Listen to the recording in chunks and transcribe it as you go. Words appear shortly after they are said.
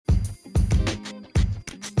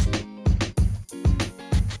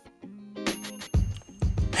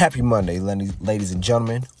Happy Monday, ladies and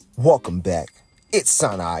gentlemen. Welcome back. It's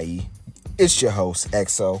Sanai. It's your host,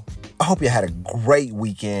 XO. I hope you had a great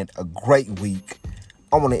weekend, a great week.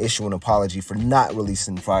 I want to issue an apology for not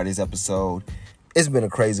releasing Friday's episode. It's been a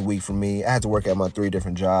crazy week for me. I had to work at my 3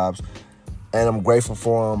 different jobs, and I'm grateful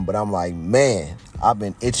for them, but I'm like, man, I've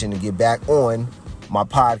been itching to get back on my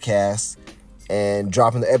podcast and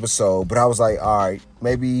dropping the episode. But I was like, all right,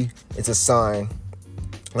 maybe it's a sign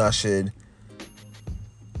I should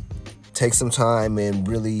take some time and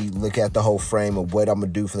really look at the whole frame of what I'm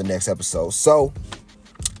going to do for the next episode. So,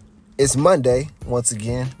 it's Monday, once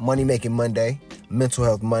again, Money Making Monday, Mental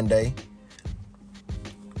Health Monday.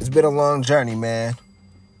 It's been a long journey, man.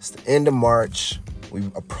 It's the end of March. We're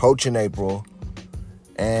approaching April.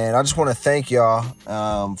 And I just want to thank y'all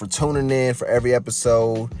for tuning in for every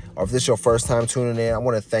episode. Or if this is your first time tuning in, I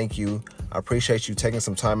want to thank you. I appreciate you taking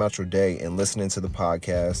some time out your day and listening to the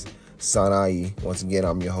podcast. Sanai. Once again,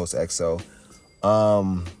 I'm your host, XO.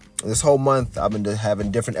 This whole month, I've been having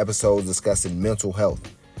different episodes discussing mental health,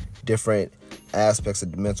 different aspects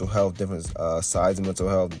of mental health, different sides of mental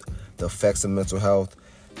health, the effects of mental health,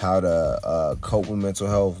 how to cope with mental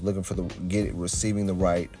health, looking for receiving the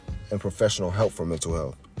right and professional help for mental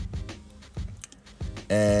health.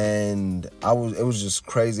 And it was just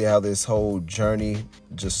crazy how this whole journey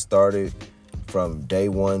just started from day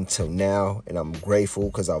one till now, and I'm grateful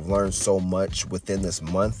because I've learned so much within this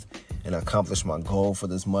month and accomplished my goal for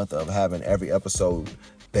this month of having every episode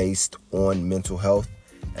based on mental health,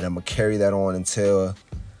 and I'm gonna carry that on until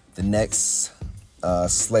the next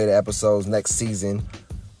slate of episodes next season,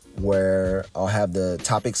 where I'll have the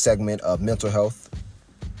topic segment of mental health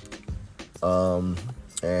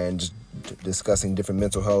and just discussing different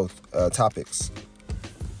mental health topics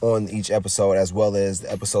on each episode, as well as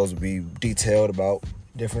the episodes will be detailed about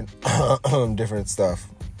different different stuff.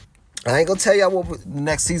 I ain't gonna tell y'all what the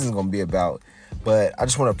next season's gonna be about, but I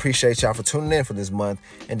just want to appreciate y'all for tuning in for this month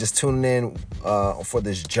and just tuning in for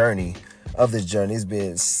this journey. It's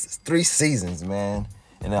been 3 seasons, man,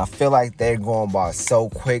 and I feel like they're going by so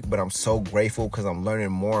quick, but I'm so grateful because I'm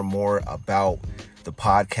learning more and more about the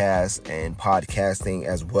podcast and podcasting,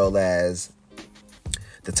 as well as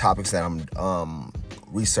the topics that I'm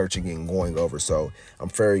researching and going over. So I'm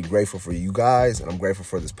very grateful for you guys, and I'm grateful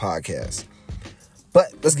for this podcast.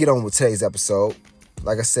 But let's get on with today's episode.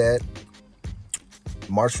 Like I said,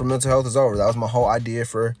 March for Mental Health is over. That was my whole idea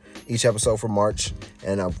for each episode for March,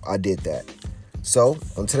 and I did that. So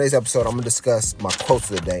on today's episode, I'm going to discuss my quotes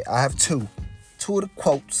of the day. I have two of the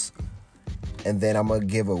quotes, and then I'm going to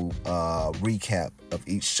give a recap of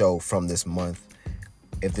each show from this month.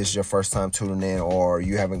 If this is your first time tuning in, or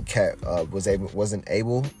you wasn't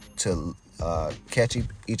able to catch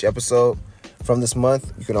each episode from this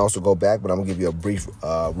month, you can also go back, but I'm going to give you a brief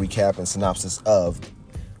recap and synopsis of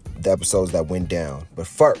the episodes that went down. But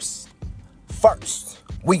first,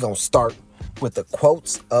 we going to start with the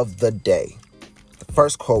quotes of the day. The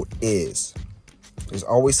first quote is, "There's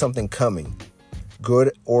always something coming.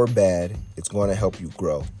 Good or bad, it's going to help you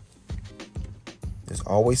grow." There's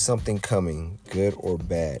always something coming, good or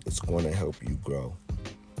bad, it's going to help you grow.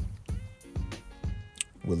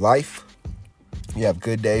 With life, you have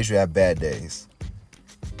good days, you have bad days.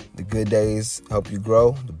 The good days help you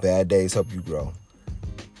grow, the bad days help you grow.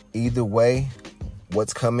 Either way,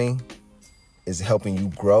 what's coming is helping you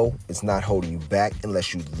grow. It's not holding you back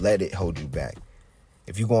unless you let it hold you back.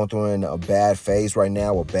 If you're going through a bad phase right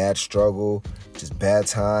now, a bad struggle, just bad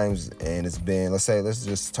times, and it's been, let's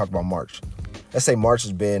just talk about March. Let's say March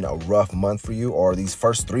has been a rough month for you, or these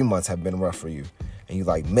first 3 months have been rough for you, and you're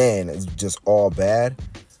like, man, it's just all bad.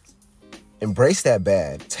 Embrace that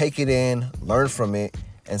bad. Take it in, learn from it,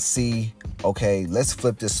 and see, okay, let's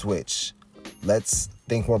flip this switch. Let's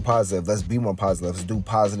think more positive. Let's be more positive. Let's do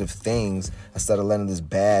positive things instead of letting this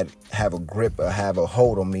bad have a grip or have a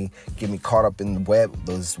hold on me, get me caught up in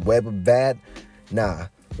this web of bad. Nah,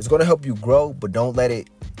 it's going to help you grow, but don't let it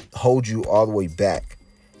hold you all the way back.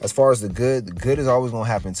 As far as the good is always going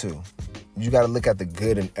to happen too. You got to look at the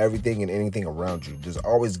good in everything and anything around you. There's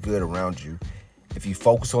always good around you. If you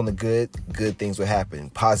focus on the good things will happen.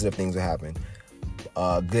 Positive things will happen.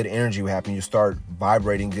 Good energy will happen. You start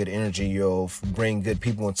vibrating good energy. You'll bring good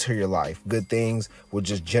people into your life. Good things will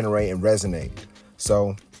just generate and resonate.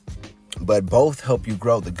 So, but both help you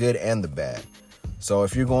grow, the good and the bad. So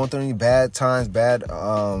if you're going through any bad times, bad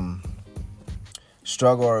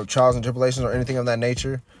struggle or trials and tribulations or anything of that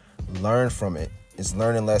nature, learn from it. It's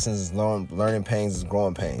learning lessons, it's learning pains, it's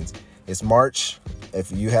growing pains. It's March.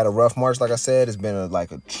 If you had a rough March, like I said, it's been a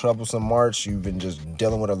troublesome March. You've been just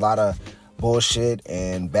dealing with a lot of bullshit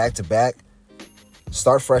and back to back.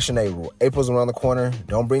 Start fresh in April. April's around the corner.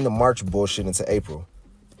 Don't bring the March bullshit into April.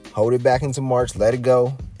 Hold it back into March, let it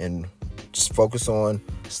go, and just focus on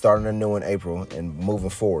starting anew in April and moving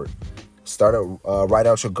forward. Write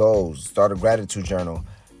out your goals. Start a gratitude journal.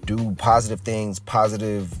 Do positive things,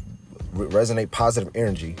 resonate positive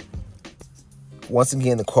energy. Once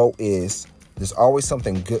again, the quote is, there's always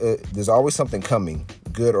something good. There's always something coming,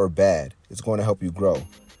 good or bad. It's going to help you grow.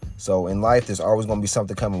 So in life, there's always going to be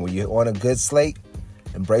something coming. When you're on a good slate,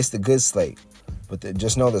 embrace the good slate. But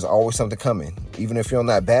just know there's always something coming. Even if you're on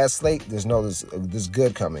that bad slate, there's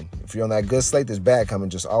good coming. If you're on that good slate, there's bad coming.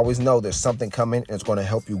 Just always know there's something coming, and it's going to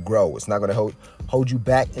help you grow. It's not going to hold you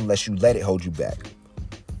back unless you let it hold you back.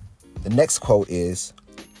 The next quote is,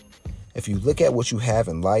 if you look at what you have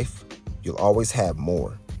in life, you'll always have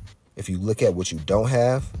more. If you look at what you don't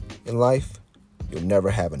have in life, you'll never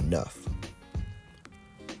have enough.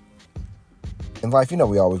 In life,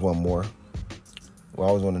 we always want more. We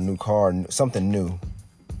always want a new car, something new.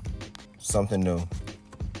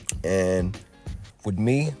 And with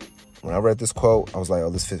me, when I read this quote, I was like, oh,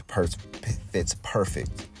 this fits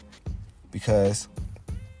perfect. Because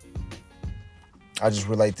I just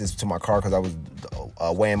relate this to my car because I was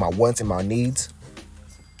weighing my wants and my needs.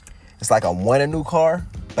 It's like I want a new car,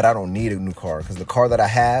 but I don't need a new car because the car that I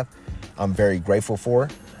have, I'm very grateful for.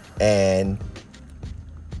 And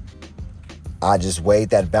I just weighed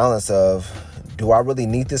that balance of, do I really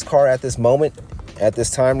need this car at this moment, at this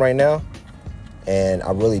time right now? And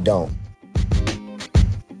I really don't.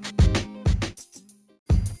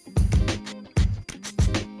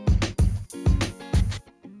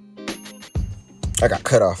 I got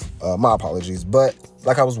cut off. My apologies. But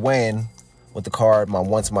like I was weighing with the car, my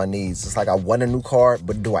wants, my needs. It's like I want a new car,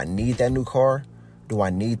 but do I need that new car? Do I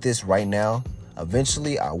need this right now?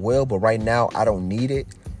 Eventually I will, but right now I don't need it.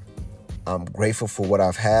 I'm grateful for what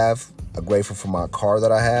I have. I'm grateful for my car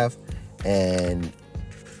that I have. And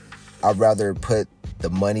I'd rather put the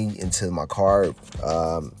money into my car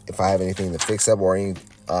if I have anything to fix up or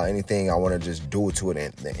anything I want to just do it to it.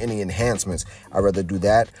 And any enhancements, I'd rather do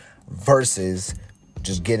that versus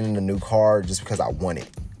just getting a new car just because I want it.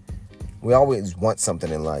 We always want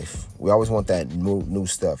something in life. We always want that new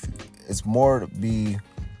stuff. It's more we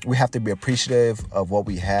have to be appreciative of what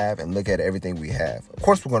we have and look at everything we have. Of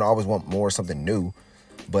course, we're going to always want more, something new,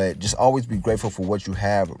 but just always be grateful for what you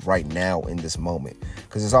have right now in this moment.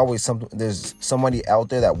 Because there's somebody out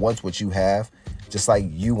there that wants what you have, just like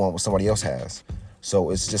you want what somebody else has. So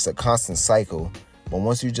it's just a constant cycle. But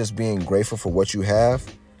once you're just being grateful for what you have,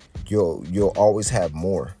 you'll always have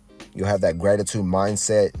more. You'll have that gratitude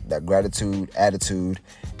mindset, that gratitude attitude,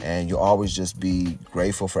 and you'll always just be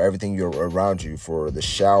grateful for everything you're around you, for the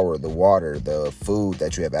shower, the water, the food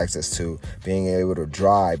that you have access to, being able to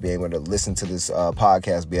drive, being able to listen to this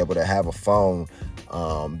podcast, be able to have a phone,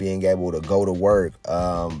 being able to go to work,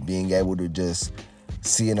 being able to just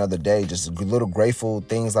see another day, just little grateful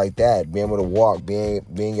things like that, being able to walk,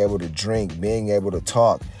 being able to drink, being able to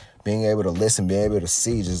talk, being able to listen, being able to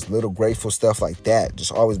see, just little grateful stuff like that.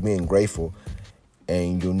 Just always being grateful.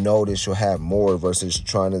 And you'll notice you'll have more versus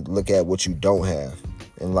trying to look at what you don't have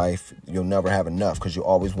in life. You'll never have enough because you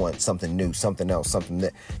always want something new, something else, something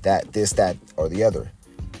that, or the other.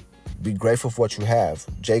 Be grateful for what you have.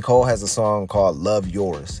 J. Cole has a song called Love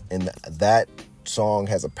Yours. And that song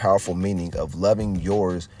has a powerful meaning of loving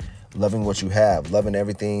yours, loving what you have, loving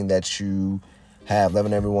everything that you have,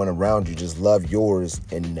 loving everyone around you. Just love yours,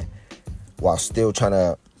 and while still trying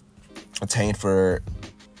to attain for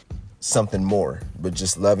something more, but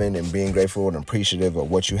just loving and being grateful and appreciative of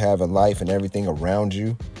what you have in life and everything around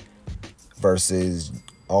you versus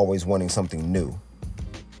always wanting something new.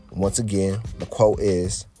 Once again, the quote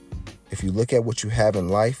is, if you look at what you have in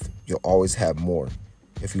life, you'll always have more.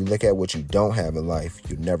 If you look at what you don't have in life,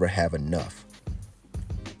 you'll never have enough.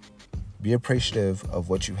 Be appreciative of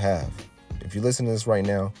what you have. If you listen to this right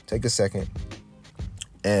now, take a second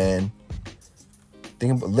and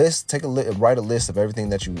write a list of everything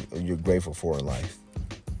that you're grateful for in life.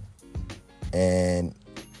 And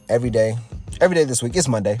every day this week, it's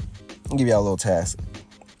Monday, I'll give y'all a little task.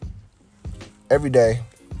 Every day,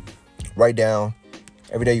 write down,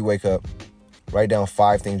 every day you wake up, write down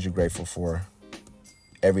 5 things you're grateful for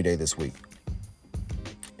every day this week.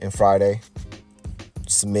 And Friday,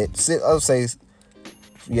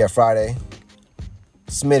 Friday,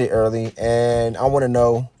 submit it early, and I want to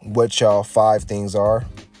know what y'all 5 things are.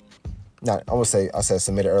 I said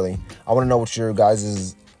submit it early. I want to know what your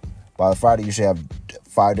guys' by Friday. You should have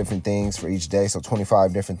 5 different things for each day, so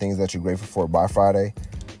 25 different things that you're grateful for by Friday.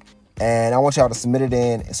 And I want y'all to submit it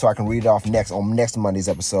in so I can read it off on next Monday's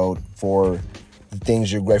episode for the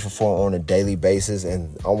things you're grateful for on a daily basis,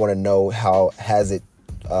 and I want to know how has it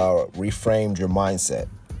reframed your mindset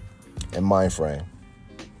and mind frame.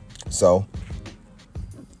 So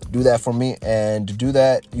do that for me, and to do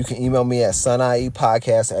that, you can email me at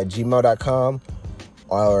suniepodcast@gmail.com,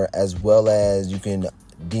 or as well as you can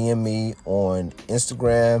DM me on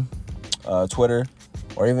Instagram, Twitter,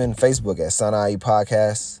 or even Facebook at Sunie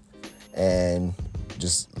Podcast, and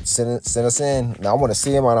just send us in. Now I want to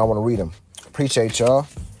see them and I want to read them. Appreciate y'all.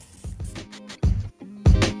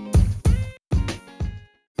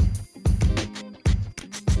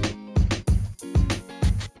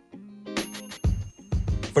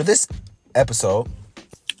 For this episode,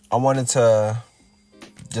 I wanted to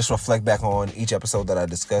just reflect back on each episode that I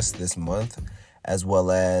discussed this month, as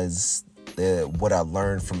well as what I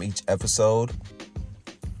learned from each episode,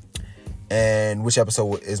 and which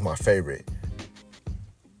episode is my favorite.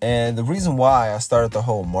 And the reason why I started the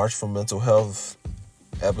whole March for Mental Health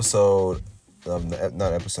episode, but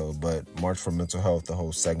March for Mental Health, the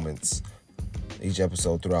whole segments, each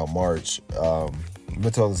episode throughout March,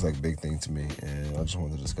 mental health is like a big thing to me, and I just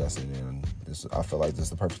wanted to discuss it, and I feel like this is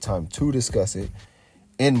the perfect time to discuss it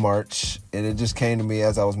in March. And it just came to me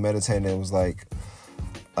as I was meditating. It was like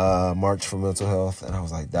March for Mental Health, and I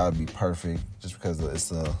was like, that would be perfect, just because it's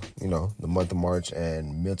the month of March,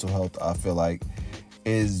 and mental health, I feel like,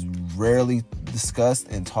 is rarely discussed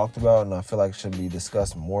and talked about, and I feel like it should be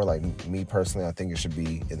discussed more. Like me personally, I think it should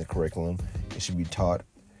be in the curriculum. It should be taught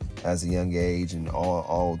as a young age and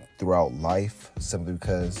all throughout life, simply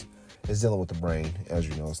because it's dealing with the brain. As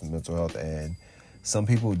you know, it's mental health, and some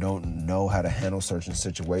people don't know how to handle certain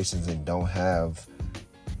situations and don't have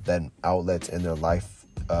that outlet in their life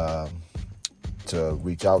to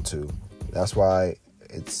reach out to. That's why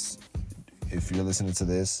if you're listening to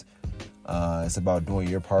this, it's about doing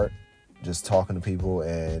your part, just talking to people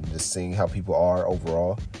and just seeing how people are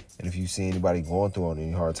overall. And if you see anybody going through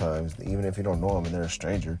any hard times, even if you don't know them and they're a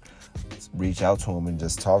stranger, reach out to them and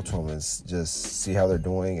just talk to them and just see how they're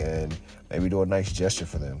doing, and maybe do a nice gesture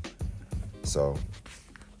for them. So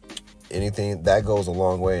anything that goes a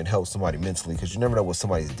long way and helps somebody mentally, because you never know what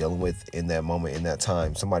somebody's dealing with in that moment, in that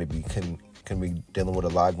time. Somebody can be dealing with a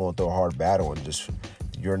lot, going through a hard battle, and just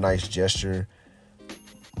your nice gesture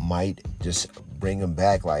might just bring them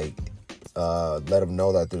back. Like, let them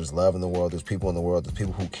know that there's love in the world, there's people in the world, there's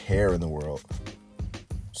people who care in the world.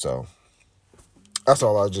 So that's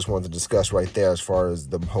all I just wanted to discuss right there as far as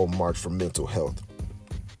the whole March for Mental Health.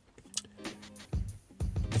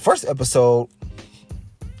 The first episode,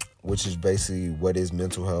 which is basically what is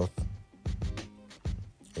mental health,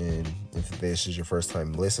 and if this is your first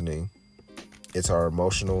time listening, it's our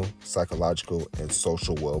emotional, psychological, and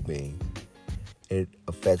social well-being. It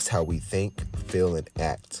affects how we think, feel, and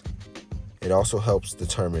act. It also helps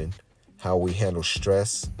determine how we handle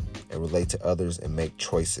stress and relate to others and make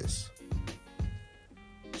choices.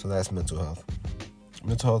 So that's mental health.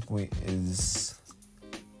 Mental health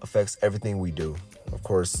affects everything we do. Of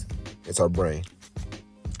course, it's our brain.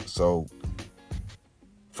 So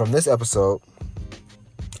from this episode,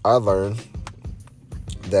 I learned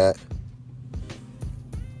that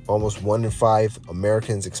almost 1 in 5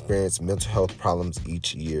 Americans experience mental health problems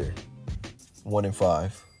each year. 1 in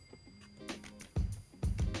 5.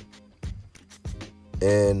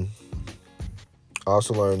 And I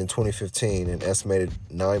also learned in 2015, an estimated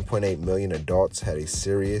 9.8 million adults had a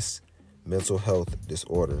serious mental health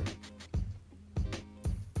disorder.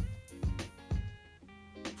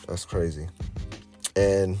 That's crazy.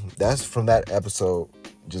 And that's from that episode,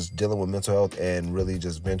 just dealing with mental health and really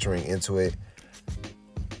just venturing into it.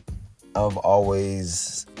 I've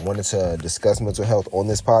always wanted to discuss mental health on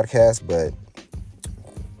this podcast, but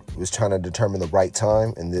was trying to determine the right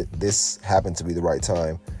time, and this happened to be the right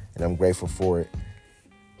time, and I'm grateful for it.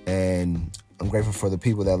 And I'm grateful for the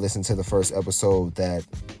people that listened to the first episode that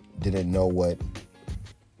didn't know what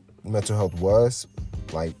mental health was,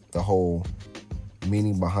 like the whole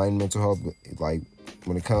meaning behind mental health. Like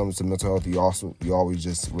when it comes to mental health, you always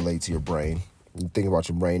just relate to your brain. You think about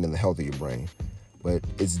your brain and the health of your brain, but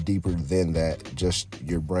it's deeper than that, just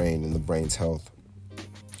your brain and the brain's health.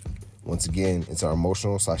 Once again, it's our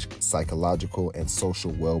emotional, psychological, and social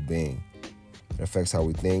well-being. It affects how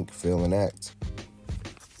we think, feel, and act.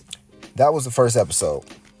 That was the first episode.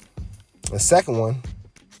 The second one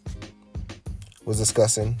was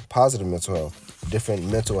discussing positive mental health,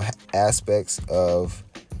 different mental aspects of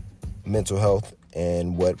mental health,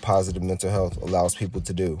 and what positive mental health allows people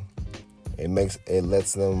to do. It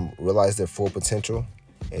lets them realize their full potential.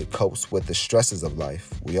 It copes with the stresses of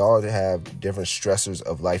life. We all have different stressors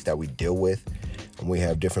of life that we deal with, and we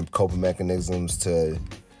have different coping mechanisms to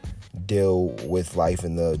deal with life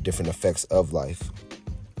and the different effects of life.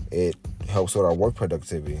 It helps with our work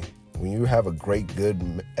productivity. When you have a great,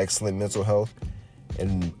 good, excellent mental health,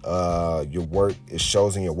 and your work, it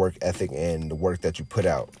shows in your work ethic and the work that you put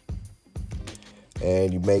out.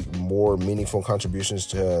 And you make more meaningful contributions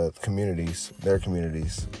to communities, their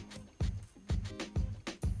communities.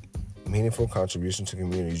 Meaningful contribution to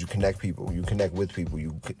communities. You connect people. You connect with people.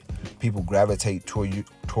 People gravitate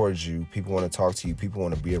towards you. People want to talk to you. People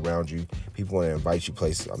want to be around you. People want to invite you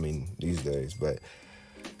places. I mean, these days. But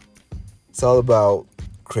it's all about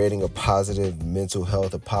creating a positive mental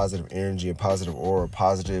health, a positive energy, a positive aura,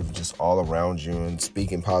 positive just all around you, and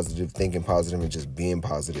speaking positive, thinking positive, and just being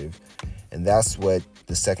positive. And that's what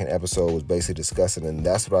the second episode was basically discussing. And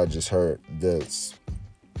that's what I just heard.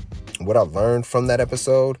 What I learned from that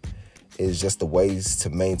episode is just the ways to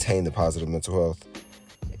maintain the positive mental health.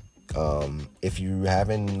 If you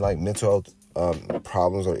having like mental health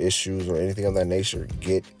problems or issues or anything of that nature,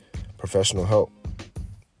 get professional help.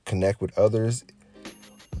 Connect with others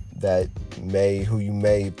who you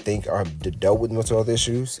may think are dealt with mental health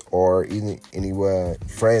issues, or even any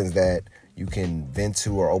friends that you can vent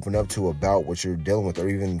to or open up to about what you're dealing with, or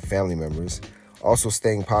even family members. Also,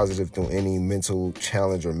 staying positive through any mental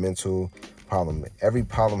challenge or mental problem. Every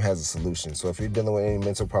problem has a solution. So if you're dealing with any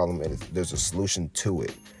mental problem, there's a solution to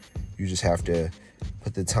it. You just have to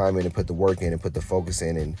put the time in and put the work in and put the focus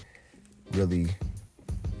in and really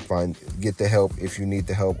get the help if you need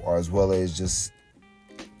the help, or as well as just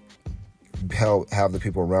have the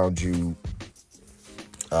people around you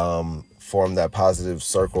form that positive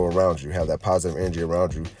circle around you, have that positive energy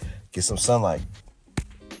around you. Get some sunlight.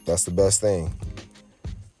 That's the best thing.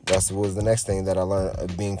 That was the next thing that I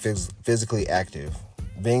learned, being physically active.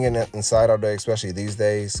 Being inside all day, especially these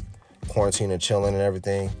days, quarantine and chilling and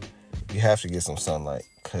everything, you have to get some sunlight,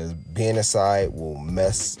 because being inside will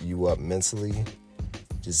mess you up mentally.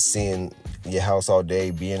 Just seeing your house all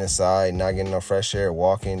day, being inside, not getting enough fresh air,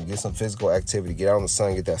 walking, get some physical activity, get out in the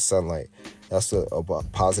sun, get that sunlight. That's a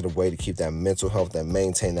positive way to keep that mental health, that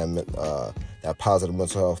maintain that positive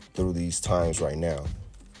mental health through these times right now.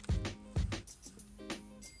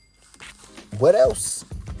 What else?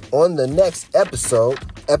 On the next episode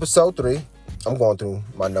 3, I'm going through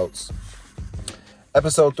my notes.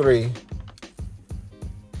 Episode 3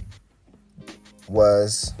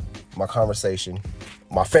 was my conversation.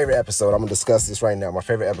 My favorite episode. I'm going to discuss this right now. My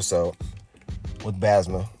favorite episode with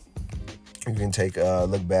Basma. You can take a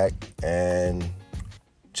look back and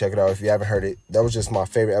check it out if you haven't heard it. That was just my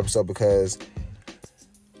favorite episode because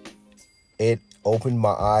it opened my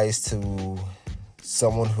eyes to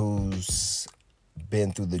someone who's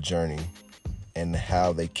been through the journey and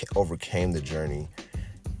how they overcame the journey.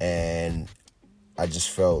 And I just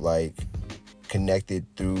felt like connected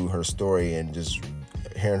through her story, and just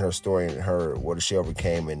hearing her story and what she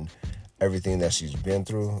overcame and everything that she's been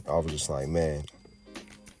through. I was just like, man,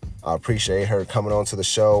 I appreciate her coming on to the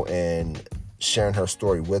show and sharing her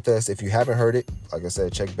story with us. If you haven't heard it, like I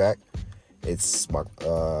said, check back. It's my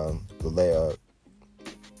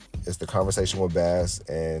it's the conversation with Baz,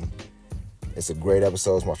 and it's a great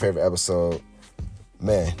episode. It's my favorite episode.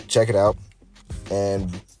 Man, check it out.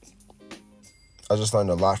 And I just learned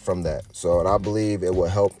a lot from that. And I believe it will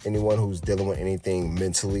help anyone who's dealing with anything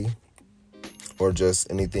mentally, or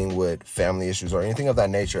just anything with family issues or anything of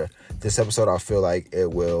that nature. This episode, I feel like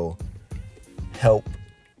it will help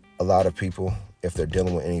a lot of people if they're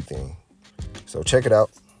dealing with anything. So check it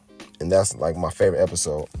out. And that's like my favorite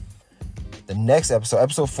episode. The next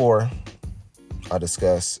episode 4, I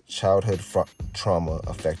discuss childhood trauma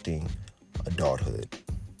affecting adulthood.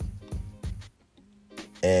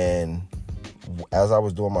 And as I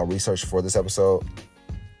was doing my research for this episode,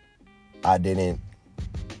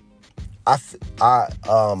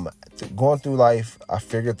 going through life, I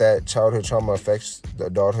figured that childhood trauma affects the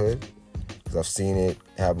adulthood, because I've seen it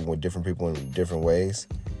happen with different people in different ways.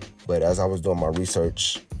 But as I was doing my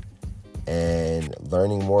research and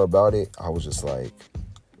learning more about it, I was just like,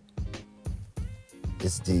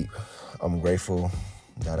 it's deep. I'm grateful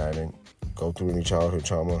that I didn't go through any childhood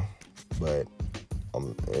trauma, but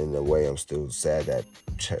in a way, I'm still sad that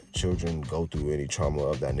children go through any trauma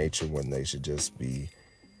of that nature when they should just be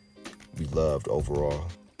loved overall.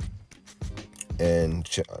 And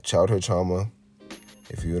childhood trauma,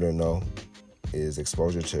 if you don't know, is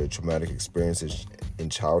exposure to traumatic experiences in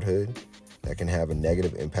childhood that can have a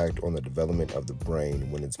negative impact on the development of the brain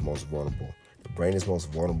when it's most vulnerable. The brain is most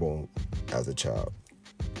vulnerable as a child.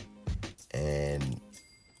 And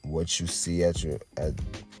what you see as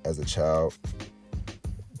a child,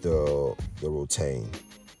 they'll retain.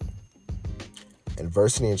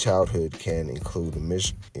 Adversity in childhood can include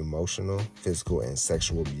emotional, physical, and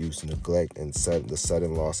sexual abuse, neglect, and the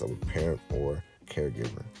sudden loss of a parent or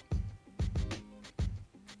caregiver.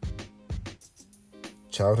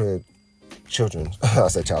 Children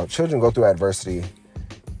go through adversity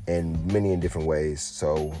in many and different ways.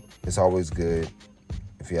 So it's always good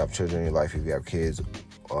if you have children in your life, if you have kids,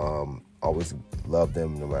 always love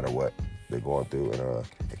them no matter what they're going through, and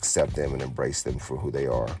accept them and embrace them for who they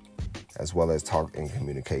are, as well as talk and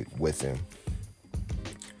communicate with them.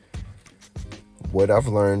 What I've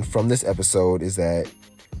learned from this episode is that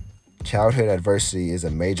childhood adversity is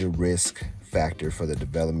a major risk factor for the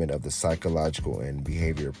development of the psychological and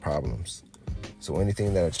behavioral problems. So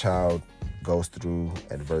anything that a child goes through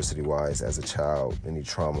adversity-wise as a child, any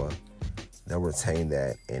trauma, they'll retain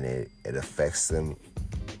that, and it affects them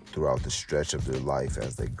throughout the stretch of their life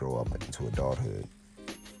as they grow up into adulthood.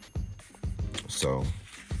 So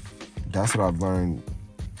that's what I've learned,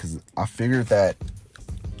 because I figured that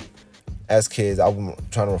as kids, I was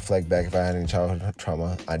trying to reflect back if I had any childhood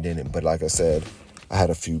trauma. I didn't, but like I said, I had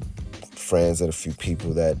a few friends and a few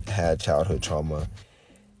people that had childhood trauma,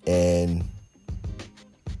 and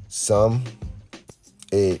some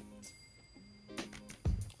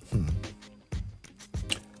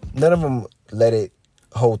none of them let it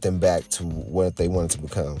hold them back to what they wanted to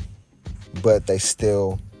become, but they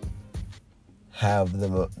still have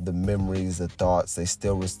the memories, the thoughts. They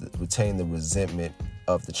still retain the resentment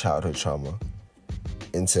of the childhood trauma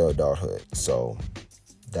into adulthood. So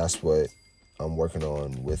that's what I'm working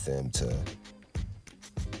on with them, to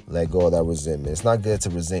let go of that resentment. It's not good to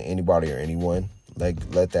resent anybody or anyone.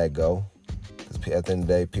 Let that go, because at the end of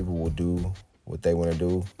the day, people will do what they want to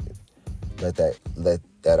do. Let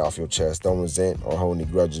that off your chest. Don't resent or hold any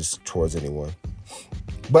grudges towards anyone.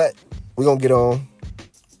 But we're gonna get on.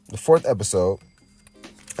 The fourth episode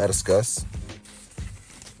I discussed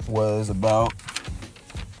was about,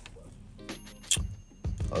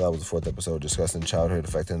 that was the fourth episode, discussing childhood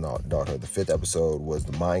affecting adulthood. The fifth episode was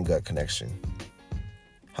the mind-gut connection.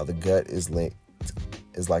 How the gut is like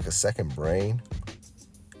a second brain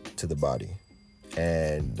to the body,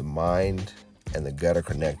 and the mind and the gut are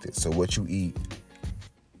connected. So what you eat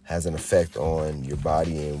has an effect on your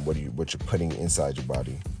body and what you're putting inside your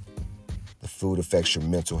body. The food affects your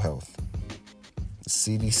mental health. The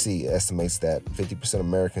CDC estimates that 50% of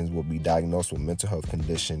Americans will be diagnosed with mental health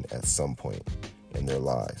condition at some point in their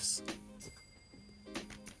lives.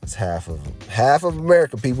 It's half of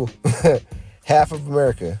America, people. Half of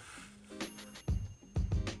America.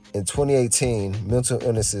 In 2018, mental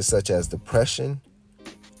illnesses such as depression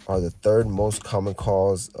are the third most common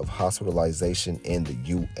cause of hospitalization in the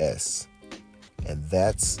U.S. And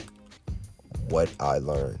that's what I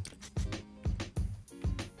learned.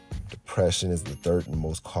 Depression is the third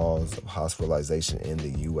most cause of hospitalization in the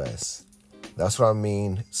U.S. That's what I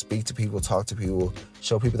mean. Speak to people, talk to people,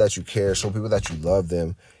 show people that you care, show people that you love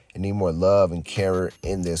them, and need more love and care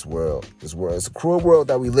in this world. It's a cruel world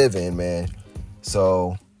that we live in, man.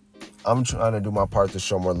 So I'm trying to do my part to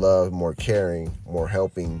show more love, more caring, more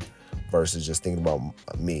helping, versus just thinking about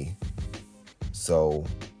me. So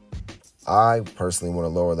I personally want to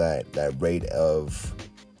lower that rate of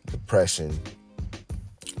depression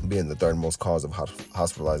being the third most cause of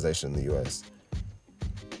hospitalization in the U.S.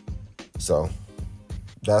 So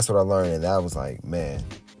that's what I learned, and that was like, man,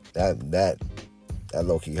 that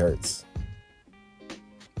low-key hurts.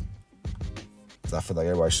 I feel like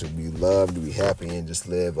everybody should be loved, to be happy, and just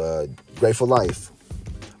live a grateful life.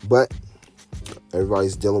 But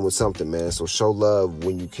everybody's dealing with something, man. So show love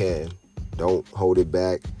when you can. Don't hold it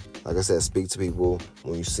back. Like I said, speak to people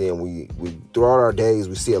when you see them. We throughout our days,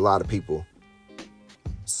 we see a lot of people.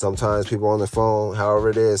 Sometimes people on the phone, however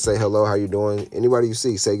it is, say hello, how you doing? Anybody you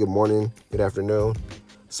see, say good morning, good afternoon.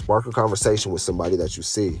 Spark a conversation with somebody that you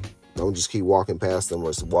see. Don't just keep walking past them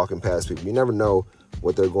or walking past people. You never know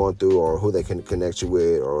what they're going through or who they can connect you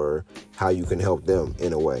with or how you can help them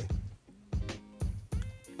in a way.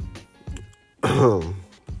 Man,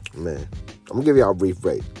 I'm going to give y'all a brief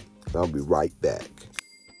break. I'll be right back.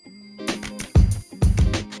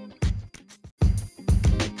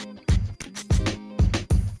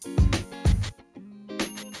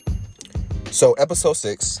 So episode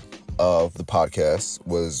 6 of the podcast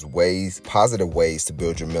was positive ways to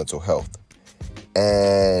build your mental health.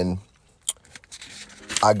 And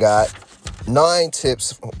I got 9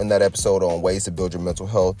 tips in that episode on ways to build your mental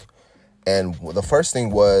health. And the first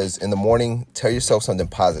thing was, in the morning, tell yourself something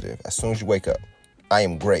positive. As soon as you wake up, I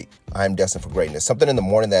am great. I am destined for greatness. Something in the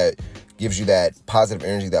morning that gives you that positive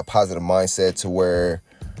energy, that positive mindset, to where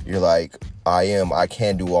You're like, I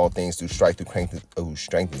can do all things through who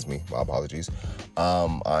strengthens me. My apologies.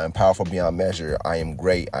 I am powerful beyond measure. I am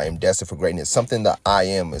great. I am destined for greatness. Something that I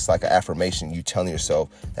am. It's like an affirmation. You telling yourself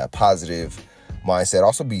that positive mindset.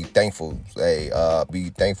 Also be thankful. Be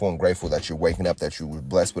thankful and grateful that you're waking up, that you were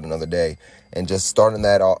blessed with another day. And just starting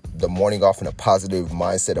the morning off in a positive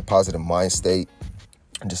mindset, a positive mind state,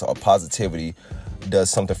 and just all positivity does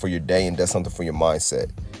something for your day and does something for your mindset.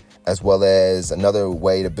 As well as another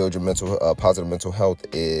way to build your positive mental health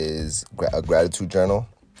is a gratitude journal.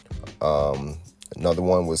 Another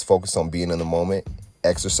one was focus on being in the moment.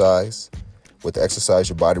 Exercise. With exercise,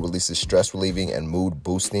 your body releases stress relieving and mood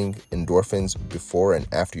boosting endorphins before and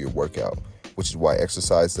after your workout, which is why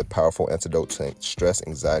exercise is a powerful antidote to stress,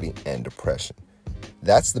 anxiety, and depression.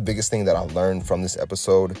 That's the biggest thing that I learned from this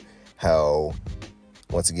episode. How,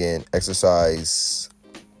 once again, exercise,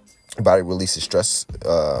 your body releases stress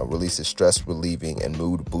relieving and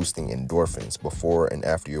mood boosting endorphins before and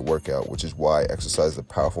after your workout, which is why exercise is a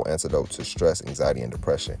powerful antidote to stress, anxiety, and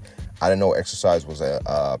depression. I didn't know exercise was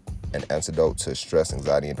an antidote to stress,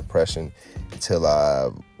 anxiety, and depression until I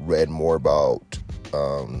read more about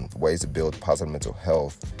ways to build positive mental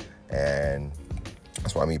health. And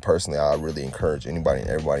that's why me personally, I really encourage anybody and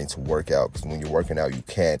everybody to work out, because when you're working out, you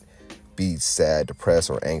can't be sad, depressed,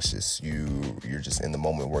 or anxious. You're just in the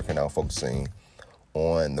moment working out, focusing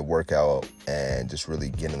on the workout and just really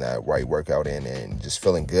getting that right workout in and just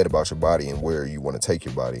feeling good about your body and where you want to take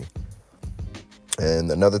your body.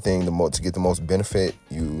 And another thing, to get the most benefit,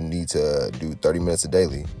 you need to do 30 minutes a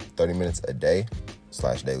day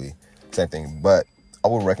 /daily, same thing. But I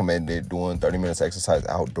would recommend doing 30 minutes exercise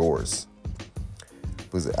outdoors.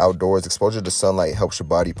 Because outdoors, exposure to sunlight helps your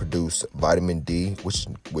body produce vitamin D,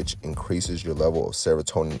 which increases your level of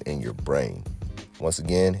serotonin in your brain. Once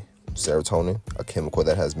again, serotonin, a chemical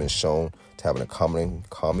that has been shown to have a calming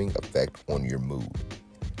effect on your mood.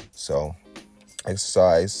 So,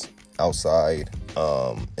 exercise outside,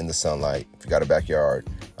 in the sunlight. If you got a backyard,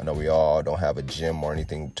 I know we all don't have a gym or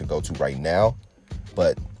anything to go to right now,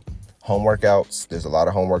 but home workouts, there's a lot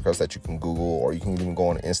of home workouts that you can Google, or you can even go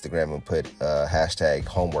on Instagram and put hashtag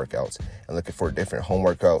home workouts and looking for different home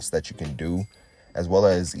workouts that you can do, as well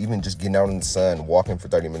as even just getting out in the sun, walking for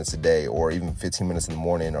 30 minutes a day, or even 15 minutes in the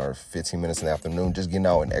morning or 15 minutes in the afternoon, just getting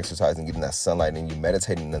out and exercising, getting that sunlight, and you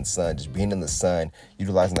meditating in the sun, just being in the sun,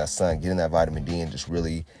 utilizing that sun, getting that vitamin D, and just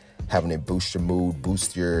really having it boost your mood,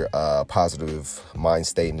 boost your positive mind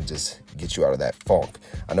state, and just get you out of that funk.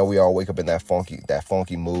 I know we all wake up in that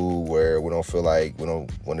funky mood where we don't feel like we don't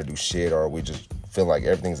want to do shit, or we just feel like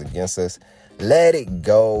everything's against us. Let it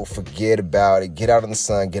go. Forget about it. Get out in the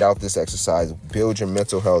sun. Get out this exercise. Build your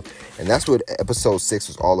mental health. And that's what episode 6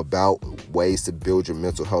 was all about. Ways to build your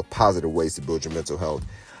mental health. Positive ways to build your mental health.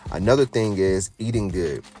 Another thing is eating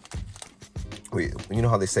good. You know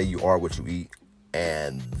how they say you are what you eat?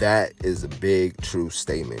 And that is a big, true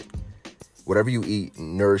statement. Whatever you eat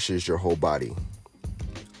nourishes your whole body.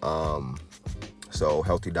 So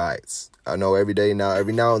healthy diets. I know every now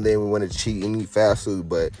and then we want to cheat and eat fast food,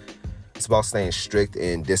 but it's about staying strict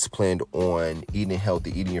and disciplined on eating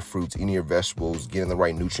healthy, eating your fruits, eating your vegetables, getting the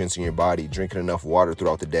right nutrients in your body, drinking enough water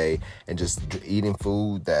throughout the day, and just eating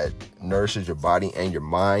food that nourishes your body and your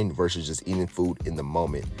mind versus just eating food in the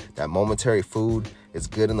moment. That momentary food is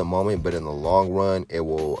good in the moment, but in the long run, it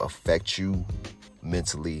will affect you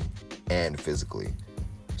mentally and physically.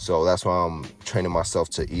 So that's why I'm training myself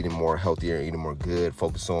to eating more healthier, eating more good,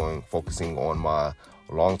 focusing on my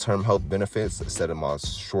long-term health benefits instead of my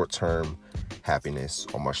short-term happiness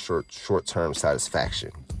or my short-term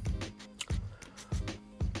satisfaction.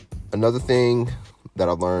 Another thing that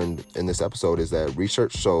I learned in this episode is that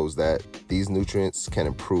research shows that these nutrients can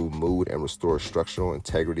improve mood and restore structural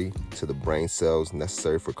integrity to the brain cells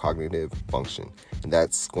necessary for cognitive function. And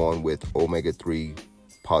that's going with omega-3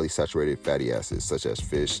 polysaturated fatty acids such as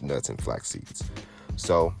fish, nuts, and flax seeds.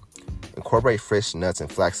 So incorporate fish, nuts, and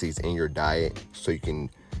flax seeds in your diet so you can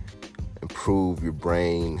improve the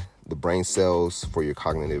brain cells for your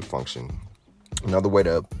cognitive function. Another way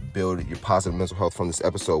to build your positive mental health from this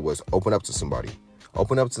episode was open up to somebody.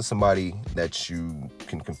 Open up to somebody that you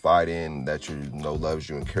can confide in, that you know loves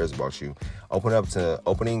you and cares about you.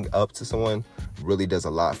 Opening up to someone really does a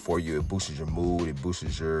lot for you. It boosts your mood, it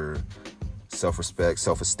boosts your self-respect,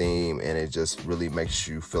 self-esteem, and it just really makes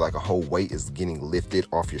you feel like a whole weight is getting lifted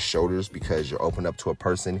off your shoulders because you're open up to a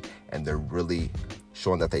person and they're really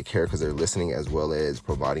showing that they care because they're listening, as well as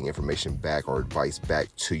providing information back or advice back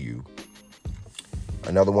to you.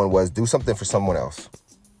 Another one was do something for someone else.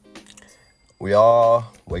 We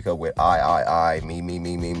all wake up with I,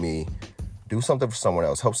 me. Do something for someone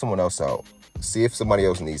else. Help someone else out. See if somebody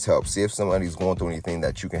else needs help. See if somebody's going through anything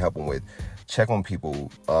that you can help them with. Check on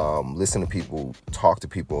people, listen to people, talk to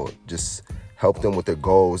people. Just help them with their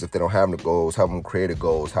goals. If they don't have any goals, help them create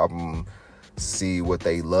goals. Help them see what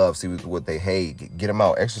they love, see what they hate. Get them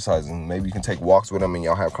out exercising. Maybe you can take walks with them and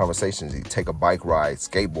y'all have conversations. You take a bike ride,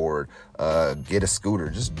 skateboard, get a scooter.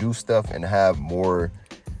 Just do stuff and have more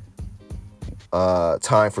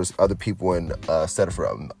time for other people instead of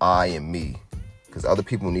for I and me. Because other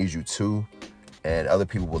people need you too. And other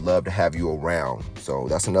people would love to have you around. So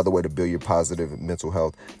that's another way to build your positive mental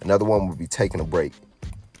health. Another one would be taking a break.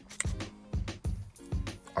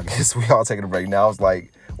 I guess we all taking a break. Now it's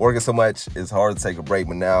like working so much, it's hard to take a break.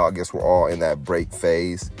 But now I guess we're all in that break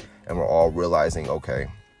phase. And we're all realizing, okay,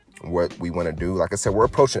 what we want to do. Like I said, we're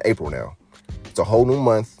approaching April now. It's a whole new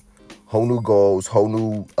month, whole new goals, whole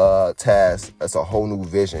new tasks. It's a whole new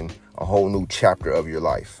vision, a whole new chapter of your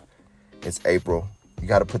life. It's April. You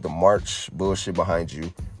got to put the March bullshit behind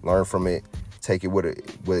you, learn from it, take it with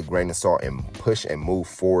a grain of salt, and push and move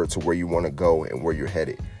forward to where you want to go and where you're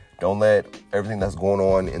headed. Don't let everything that's going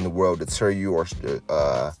on in the world deter you or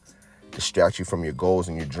distract you from your goals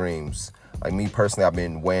and your dreams. Like me personally, I've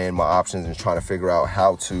been weighing my options and trying to figure out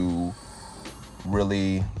how to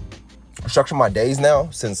really structure my days now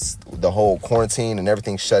since the whole quarantine and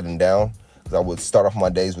everything shutting down. Because I would start off my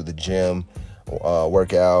days with the gym,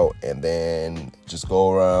 work out, and then just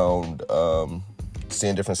go around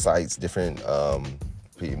seeing different sites,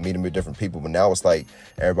 meeting with different people. But now it's like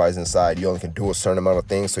everybody's inside. You only can do a certain amount of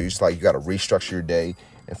things, so you got to restructure your day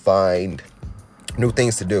and find new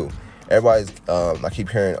things to do. Everybody's I keep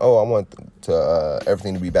hearing, I want to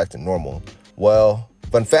everything to be back to normal. Well,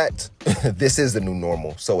 fun fact, this is the new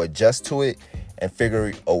normal. So adjust to it and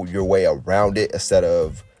figure your way around it instead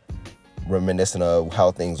of reminiscent of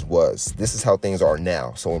how things was. This is how things are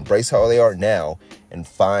now. So embrace how they are now and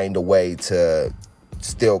find a way to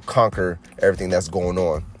still conquer everything that's going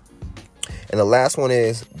on. And the last one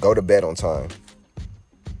is go to bed on time.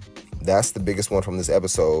 That's the biggest one from this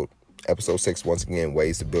episode. Episode 6, once again,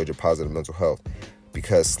 ways to build your positive mental health.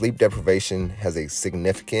 Because sleep deprivation has a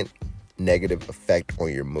significant negative effect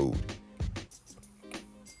on your mood.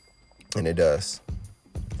 And it does.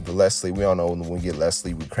 The less sleep, we all know when we get less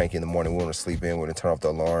sleep, we cranky in the morning, we want to sleep in, we want to turn off the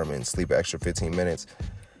alarm and sleep an extra 15 minutes.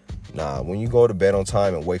 Nah, when you go to bed on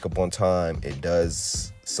time and wake up on time, it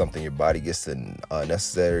does something. Your body gets the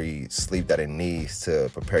necessary sleep that it needs to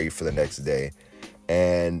prepare you for the next day.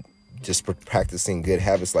 And just practicing good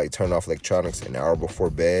habits like turn off electronics an hour before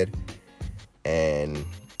bed and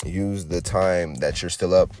use the time that you're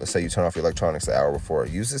still up. Let's say you turn off your electronics an hour before.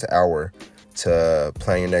 Use this hour to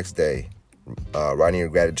plan your next day. Writing your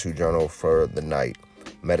gratitude journal for the night.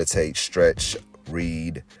 Meditate, stretch,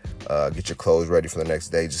 read, get your clothes ready for the next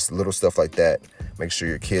day. Just little stuff like that. Make sure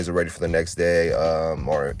your kids are ready for the next day,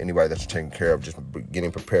 or anybody that you're taking care of, just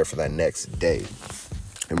getting prepared for that next day.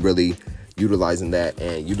 And really utilizing that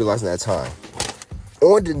time.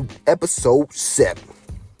 On to episode 7.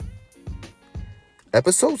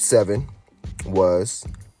 Episode 7 was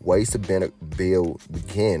ways to begin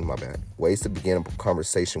a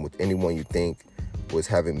conversation with anyone you think was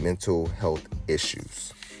having mental health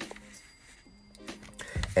issues.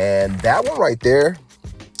 And that one right there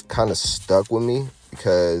kind of stuck with me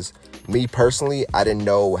because me personally, I didn't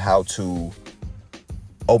know how to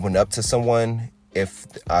open up to someone if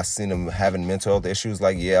I seen them having mental health issues.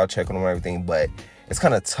 Like, yeah, I'll check on them and everything, but it's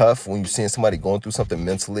kind of tough when you're seeing somebody going through something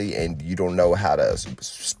mentally and you don't know how to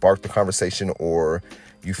spark the conversation, or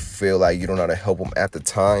you feel like you don't know how to help them at the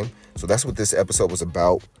time. So that's what this episode was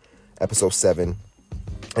about, episode 7.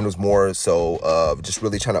 And it was more so of just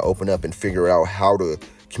really trying to open up and figure out how to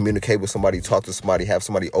communicate with somebody, talk to somebody, have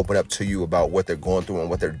somebody open up to you about what they're going through and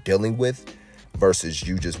what they're dealing with versus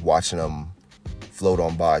you just watching them float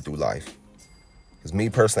on by through life. Because me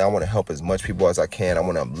personally, I want to help as much people as I can. I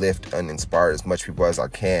want to uplift and inspire as much people as I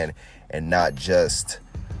can and not just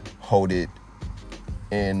hold it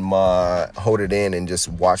in and just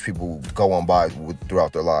watch people go on by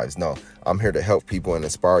throughout their lives. No, I'm here to help people and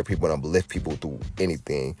inspire people and uplift people through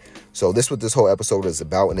anything. So this is what this whole episode is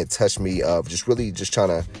about, and it touched me of just really just trying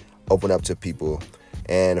to open up to people.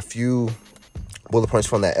 And a few bullet points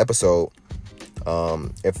from that episode,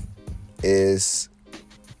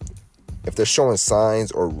 if they're showing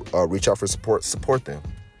signs or reach out for support them.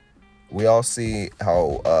 We all see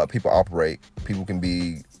how people operate. People can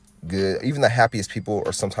be good. Even the happiest people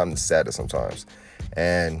are sometimes the saddest sometimes.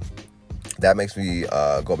 And that makes me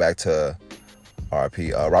go back to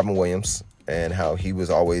R.I.P. Robin Williams and how he was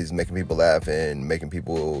always making people laugh and making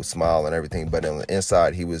people smile and everything. But on the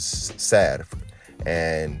inside, he was sad.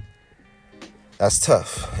 And That's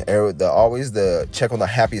tough. Always the check on the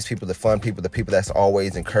happiest people, the fun people, the people that's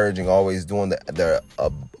always encouraging, always doing the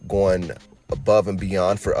going above and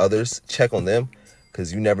beyond for others. Check on them,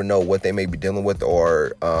 because you never know what they may be dealing with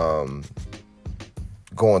or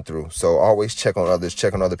going through. So always check on others,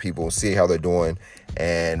 check on other people, see how they're doing,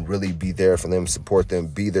 and really be there for them, support them,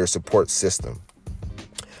 be their support system.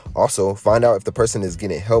 Also, find out if the person is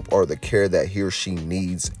getting help or the care that he or she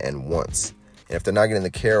needs and wants. And if they're not getting the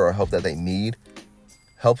care or help that they need,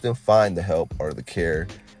 help them find the help or the care,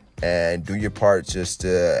 and do your part just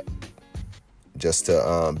to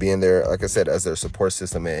be in there, like I said, as their support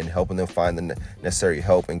system, and helping them find the necessary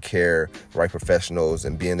help and care, right professionals,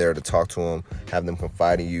 and being there to talk to them, have them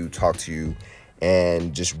confide in you, talk to you,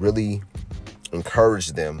 and just really encourage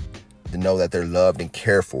them to know that they're loved and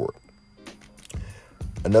cared for.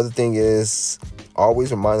 Another thing is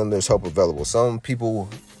always remind them there's help available. Some people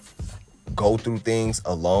go through things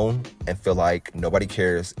alone and feel like nobody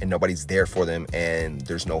cares and nobody's there for them and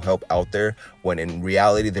there's no help out there, when in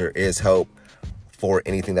reality there is help for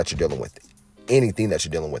anything that you're dealing with. Anything that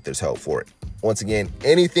you're dealing with, there's help for it. Once again,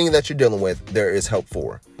 anything that you're dealing with, there is help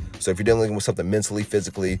for. So if you're dealing with something mentally,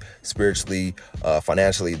 physically, spiritually,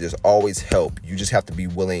 financially, there's always help. You just have to be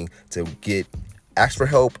willing to ask for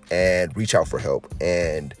help and reach out for help,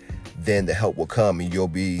 and then the help will come, and you'll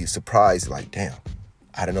be surprised, like, damn,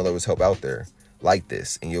 I didn't know there was help out there like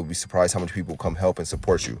this. And you'll be surprised how much people come help and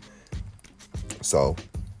support you. So,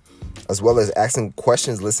 as well as asking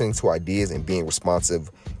questions, listening to ideas, and being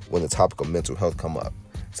responsive when the topic of mental health come up.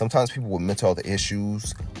 Sometimes people with mental health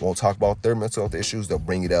issues won't talk about their mental health issues. They'll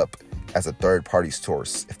bring it up as a third party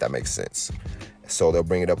source, if that makes sense. So they'll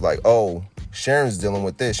bring it up like, oh, Sharon's dealing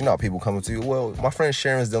with this. You know how people come to you, well, my friend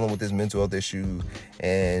Sharon's dealing with this mental health issue,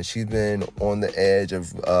 and she's been on the edge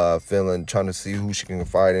of trying to see who she can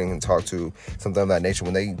confide in and talk to, something of that nature.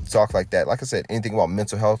 When they talk like that, like I said, anything about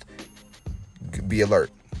mental health, be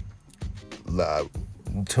alert.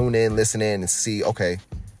 Tune in, listen in, and see, okay,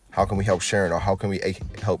 how can we help Sharon, or how can we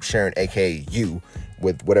help Sharon, aka you,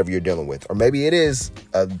 with whatever you're dealing with? Or maybe it is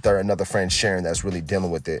another friend, Sharon, that's really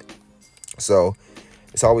dealing with it. So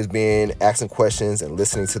it's always being asking questions and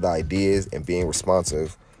listening to the ideas and being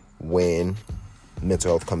responsive when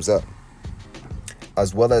mental health comes up.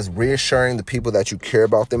 As well as reassuring the people that you care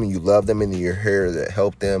about them and you love them and you're here to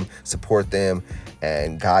help them, support them,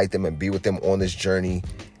 and guide them and be with them on this journey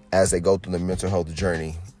as they go through the mental health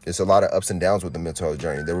journey. There's a lot of ups and downs with the mental health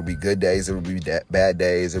journey. There will be good days, there will be bad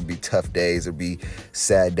days, there will be tough days, there will be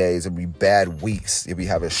sad days, there will be bad weeks. You'll be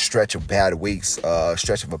having a stretch of bad weeks, a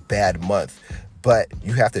stretch of a bad month. But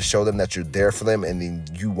you have to show them that you're there for them, and then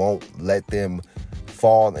you won't let them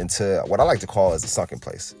fall into what I like to call as a sunken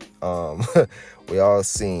place. We all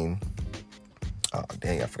seen, oh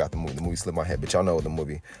dang, I forgot the movie. The movie slipped my head, but y'all know the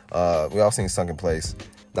movie. We all seen Sunken Place.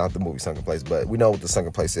 Not the movie Sunken Place, but we know what the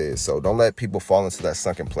sunken place is. So don't let people fall into that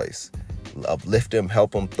sunken place. Uplift them,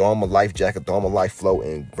 help them, throw them a life jacket, throw them a life float,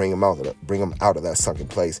 and bring them out of that sunken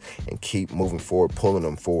place and keep moving forward, pulling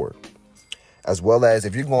them forward. As well as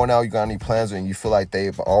if you're going out, you got any plans, and you feel like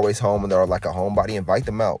they're always home and they're like a homebody, invite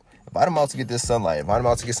them out. Invite them out to get this sunlight. Invite them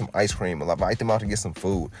out to get some ice cream. Invite them out to get some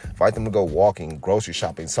food. Invite them to go walking, grocery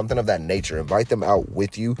shopping, something of that nature. Invite them out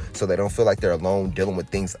with you so they don't feel like they're alone, dealing with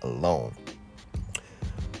things alone.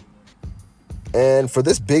 And for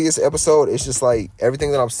this biggest episode, it's just like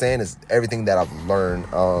everything that I'm saying is everything that I've learned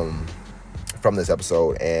from this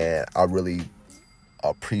episode. And I really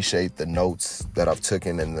appreciate the notes that I've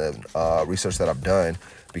taken and the research that I've done,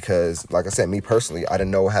 because like I said, me personally, I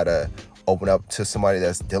didn't know how to open up to somebody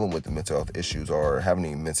that's dealing with the mental health issues or having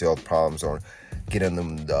any mental health problems or getting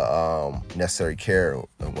them the necessary care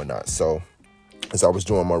and whatnot. So as I was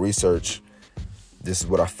doing my research, this is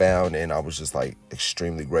what I found, and I was just like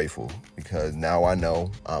extremely grateful, because now I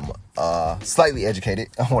know I'm slightly educated,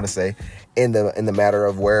 I want to say, in the matter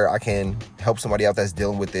of where I can help somebody out that's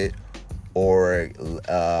dealing with it, or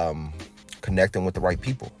connect them with the right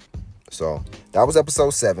people. So that was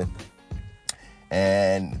episode 7.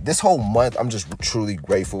 And this whole month, I'm just truly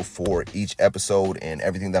grateful for each episode and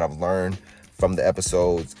everything that I've learned from the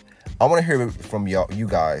episodes. I want to hear from you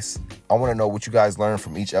guys. I want to know what you guys learned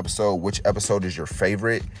from each episode, which episode is your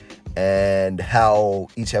favorite, and how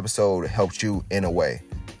each episode helped you in a way.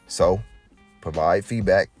 So provide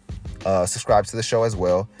feedback. Subscribe to the show as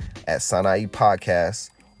well at Sanai Podcast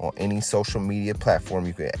on any social media platform.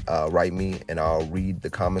 You can write me, and I'll read the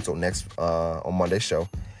comments on Monday's show.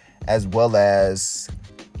 As well as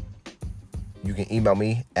you can email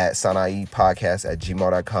me at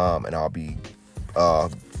sanaipodcast@gmail.com, and I'll be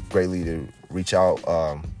greatly to reach out,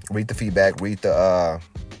 read the feedback, read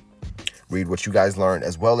read what you guys learned,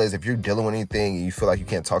 as well as if you're dealing with anything and you feel like you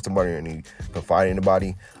can't talk to somebody or need confide in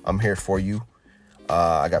anybody, I'm here for you.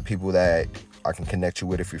 I got people that I can connect you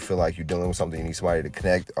with if you feel like you're dealing with something, you need somebody to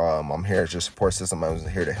connect. I'm here as your support system. I'm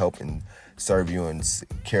here to help and serve you and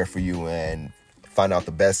care for you and find out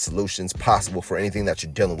the best solutions possible for anything that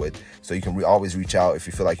you're dealing with. So you can always reach out if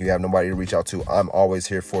you feel like you have nobody to reach out to. I'm always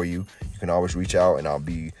here for you. You can always reach out, and I'll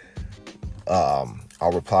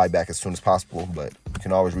reply back as soon as possible. But you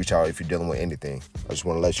can always reach out if you're dealing with anything. I just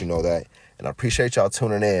want to let you know that, and I appreciate y'all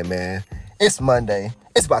tuning in, man. It's Monday.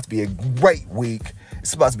 It's about to be a great week.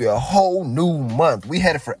 It's about to be a whole new month. We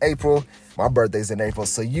headed for April. My birthday's in April,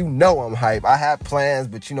 so you know I'm hype. I have plans,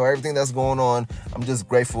 but you know everything that's going on. I'm just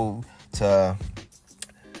grateful to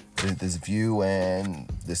this view and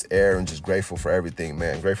this air, and just grateful for everything,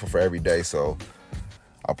 man. Grateful for every day. So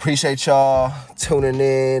I appreciate y'all tuning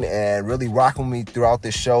in and really rocking with me throughout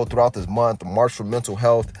this show, throughout this month, the March for Mental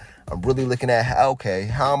Health. I'm really looking at how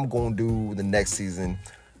I'm going to do the next season.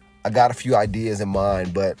 I got a few ideas in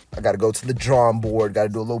mind, but I got to go to the drawing board, got to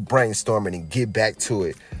do a little brainstorming and get back to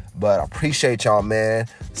it. But I appreciate y'all, man.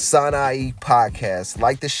 Sana-i Podcast.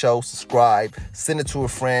 Like the show, subscribe, send it to a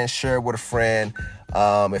friend, share it with a friend.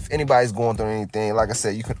 If anybody's going through anything, like I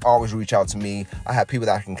said, you can always reach out to me. I have people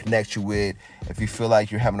that I can connect you with. If you feel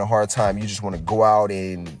like you're having a hard time, you just want to go out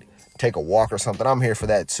and take a walk or something, I'm here for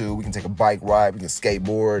that too. We can take a bike ride, we can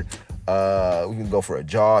skateboard, we can go for a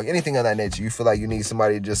jog, anything of that nature. You feel like you need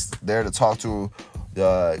somebody just there to talk to,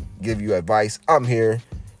 give you advice, I'm here.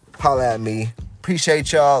 Holla at me.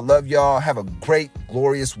 Appreciate y'all. Love y'all. Have a great,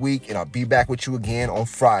 glorious week, and I'll be back with you again on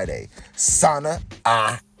Friday.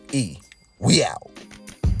 Sana-i. We out.